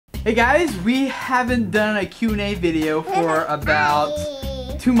Hey guys, we haven't done a Q&A video for about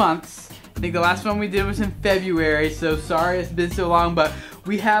 2 months. I think the last one we did was in February, so sorry it's been so long, but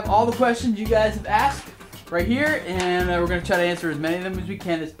we have all the questions you guys have asked right here, and we're going to try to answer as many of them as we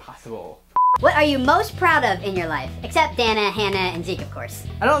can as possible. What are you most proud of in your life? Except Dana, Hannah, and Zeke, of course.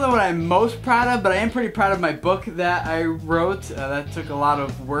 I don't know what I'm most proud of, but I am pretty proud of my book that I wrote. That took a lot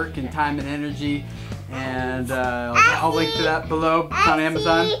of work and time and energy, and I'll link to that below. It's on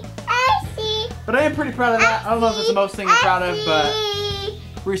Amazon. But I am pretty proud of that. I don't know if it's the most thing I'm proud of, but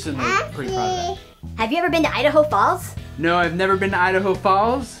recently pretty proud of that. Have you ever been to Idaho Falls? No, I've never been to Idaho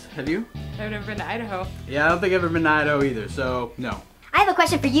Falls. Have you? I've never been to Idaho. Yeah, I don't think I've ever been to Idaho either, so no. I have a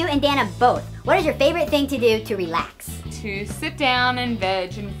question for you and Dana both. What is your favorite thing to do to relax? To sit down and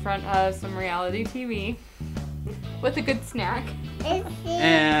veg in front of some reality TV with a good snack.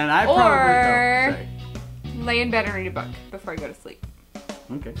 And I probably lay in bed and read a book before I go to sleep.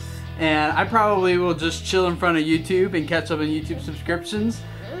 Okay. And I probably will just chill in front of YouTube and catch up on YouTube subscriptions.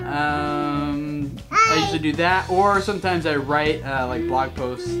 I usually do that, or sometimes I write like blog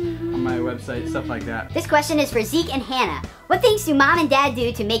posts on my website, stuff like that. This question is for Zeke and Hannah. What things do mom and dad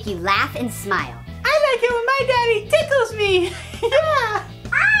do to make you laugh and smile? I like it when my daddy tickles me. Yeah.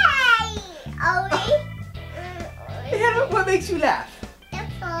 Yeah, what makes you laugh?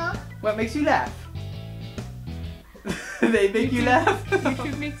 What makes you laugh? They make you laugh?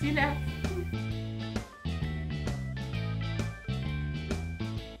 YouTube makes you laugh.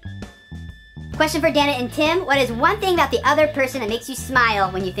 Question for Dana and Tim. What is one thing about the other person that makes you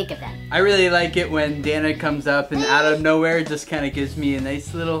smile when you think of them? I really like it when Dana comes up and out of nowhere just kind of gives me a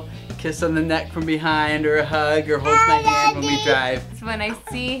nice little kiss on the neck from behind, or a hug, or holds my hand when we drive. It's when I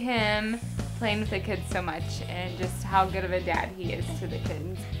see him playing with the kids so much and just how good of a dad he is to the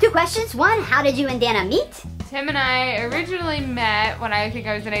kids. 2 questions. 1, how did you and Dana meet? Tim and I originally met when I think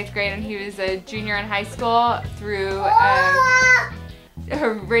I was in 8th grade and he was a junior in high school through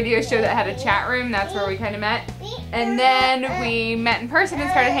a radio show that had a chat room. That's where we kind of met. And then we met in person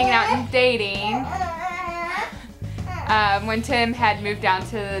and started hanging out and dating when Tim had moved down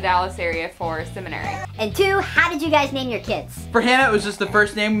to the Dallas area for seminary. And 2, how did you guys name your kids? For Hannah, it was just the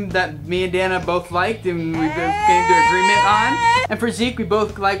first name that me and Dana both liked, and we both came to agreement on. And for Zeke, we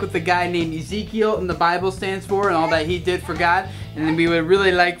both like what the guy named Ezekiel in the Bible stands for and all that he did for God. And then we would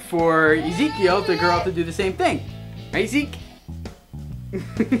really like for Ezekiel to grow up to do the same thing. Right, Zeke?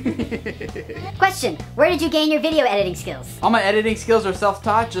 Question, where did you gain your video editing skills? All my editing skills are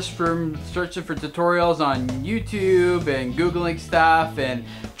self-taught, just from searching for tutorials on YouTube and Googling stuff and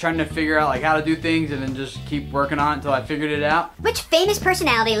trying to figure out like how to do things, and then just keep working on it until I figured it out. Which famous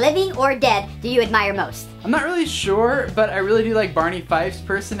personality, living or dead, do you admire most? I'm not really sure, but I really do like Barney Fife's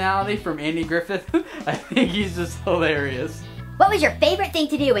personality from Andy Griffith. I think he's just hilarious. What was your favorite thing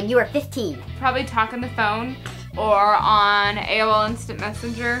to do when you were 15? Probably talk on the phone or on AOL Instant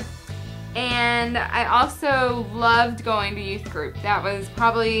Messenger. And I also loved going to youth group. That was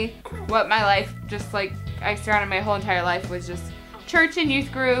probably what my life, just like I surrounded my whole entire life, was just church and youth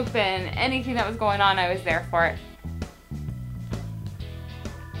group, and anything that was going on, I was there for it.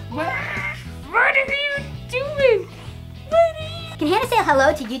 What are you doing? Can Hannah say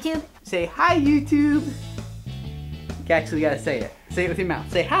hello to YouTube? Say hi, YouTube. You actually gotta say it. Say it with your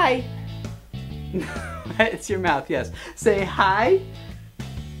mouth. Say hi. It's your mouth, yes. Say hi.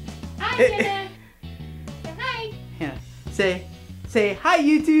 Hi, Hannah. Say hi. Hannah, say hi,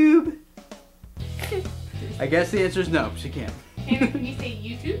 YouTube. I guess the answer is no, she can't. Hannah, can you say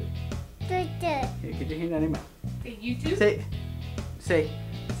YouTube? Here, get your hand out of your mouth. Say YouTube?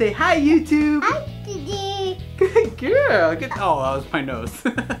 Say hi, YouTube. Good girl. Good. Oh, that was my nose.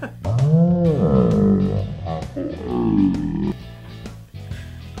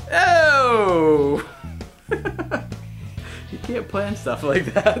 Oh! You can't plan stuff like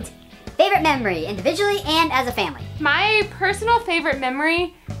that. Favorite memory, individually and as a family? My personal favorite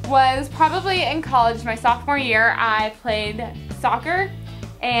memory was probably in college, my sophomore year. I played soccer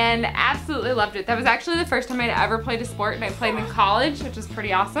and absolutely loved it. That was actually the first time I'd ever played a sport, and I played in college, which was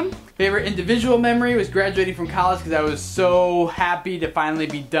pretty awesome. Favorite individual memory was graduating from college, because I was so happy to finally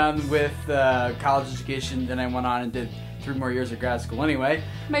be done with college education. Then I went on and did 3 more years of grad school anyway.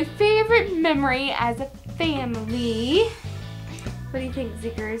 My favorite memory as a family, what do you think,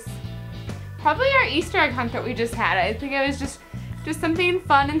 Zekers? Probably our Easter egg hunt that we just had. I think it was just something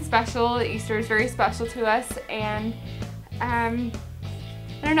fun and special. Easter is very special to us, and I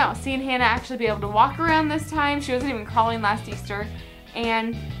don't know, seeing Hannah actually be able to walk around this time, she wasn't even crawling last Easter,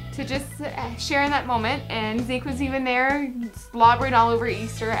 and to just share in that moment, and Zeke was even there slobbering all over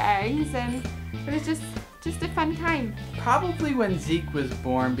Easter eggs, and it was just just a fun time. Probably when Zeke was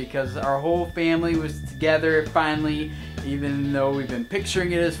born, because our whole family was together finally, even though we've been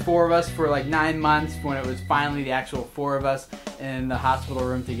picturing it as 4 of us for like 9 months. When it was finally the actual 4 of us in the hospital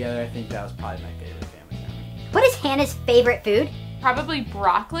room together, I think that was probably my favorite family memory. What is Hannah's favorite food? Probably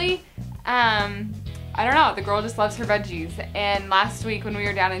broccoli. I don't know, the girl just loves her veggies. And last week when we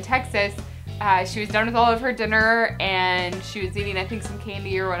were down in Texas, she was done with all of her dinner and she was eating, I think, some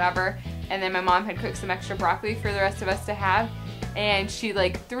candy or whatever. And then my mom had cooked some extra broccoli for the rest of us to have. And she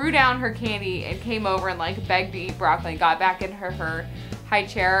like threw down her candy and came over and like begged to eat broccoli, got back in her high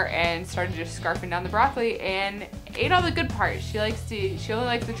chair and started just scarfing down the broccoli and ate all the good parts. She only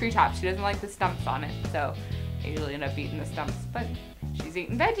likes the treetops. She doesn't like the stumps on it. So I usually end up eating the stumps, but she's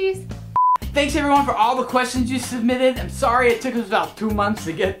eating veggies. Thanks everyone for all the questions you submitted. I'm sorry it took us about 2 months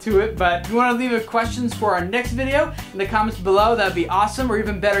to get to it, but if you want to leave questions for our next video in the comments below, that'd be awesome. Or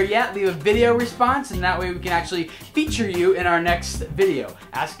even better yet, leave a video response, and that way we can actually feature you in our next video,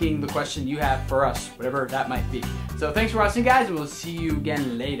 asking the question you have for us, whatever that might be. So thanks for watching, guys, and we'll see you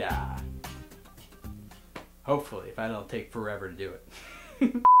again later. Hopefully, if I don't take forever to do it.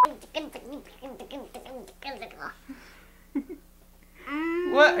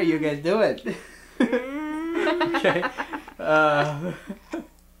 What are you guys doing? Okay.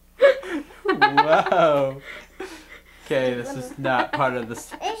 Whoa. Okay, this is not part of the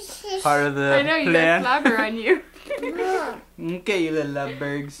plan. I know, you got flabber on you. Okay, you little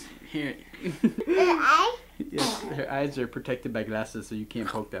lovebirds. Here. Yes, her eyes are protected by glasses, so you can't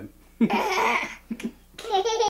poke them.